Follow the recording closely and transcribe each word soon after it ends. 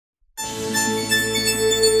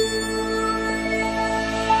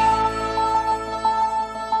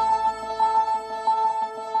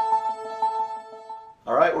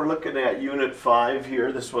at Unit 5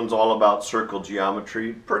 here. This one's all about circle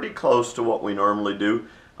geometry, pretty close to what we normally do.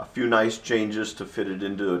 A few nice changes to fit it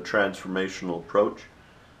into a transformational approach.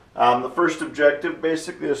 The first objective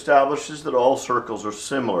basically establishes that all circles are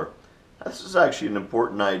similar. This is actually an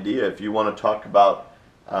important idea if you want to talk about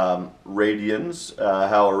radians,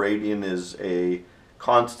 how a radian is a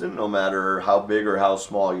constant no matter how big or how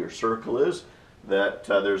small your circle is, that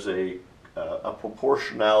there's a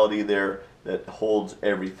proportionality there that holds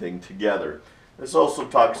everything together. This also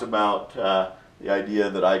talks about the idea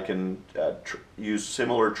that I can use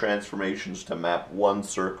similar transformations to map one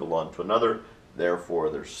circle onto another, therefore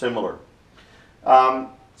they're similar.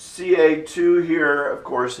 CA2 here, of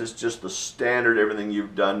course, is just the standard, everything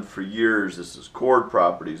you've done for years. This is chord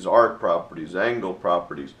properties, arc properties, angle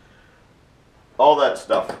properties, all that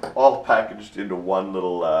stuff, all packaged into one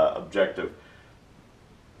little objective.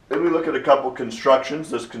 Then we look at a couple constructions.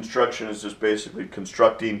 This construction is just basically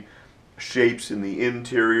constructing shapes in the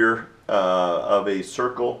interior of a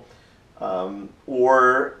circle,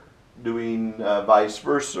 or doing vice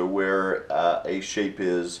versa, where a shape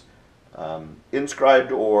is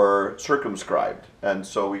inscribed or circumscribed. And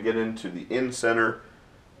so we get into the in-center,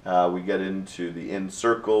 we get into the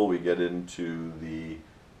in-circle, we get into the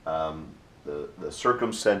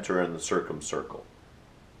circumcenter and the circumcircle.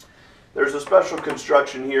 There's a special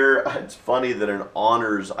construction here. It's funny that an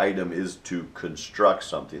honors item is to construct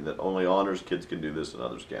something, that only honors kids can do this and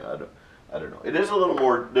others can't. I don't know. It is a little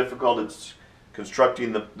more difficult. It's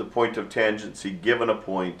constructing the point of tangency given a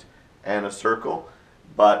point and a circle,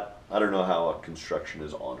 but I don't know how a construction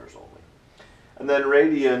is honors only. And then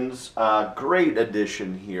radians, great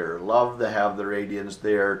addition here. Love to have the radians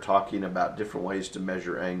there, talking about different ways to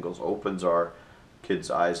measure angles. Opens our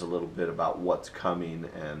kids' eyes a little bit about what's coming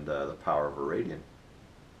and the power of a radian.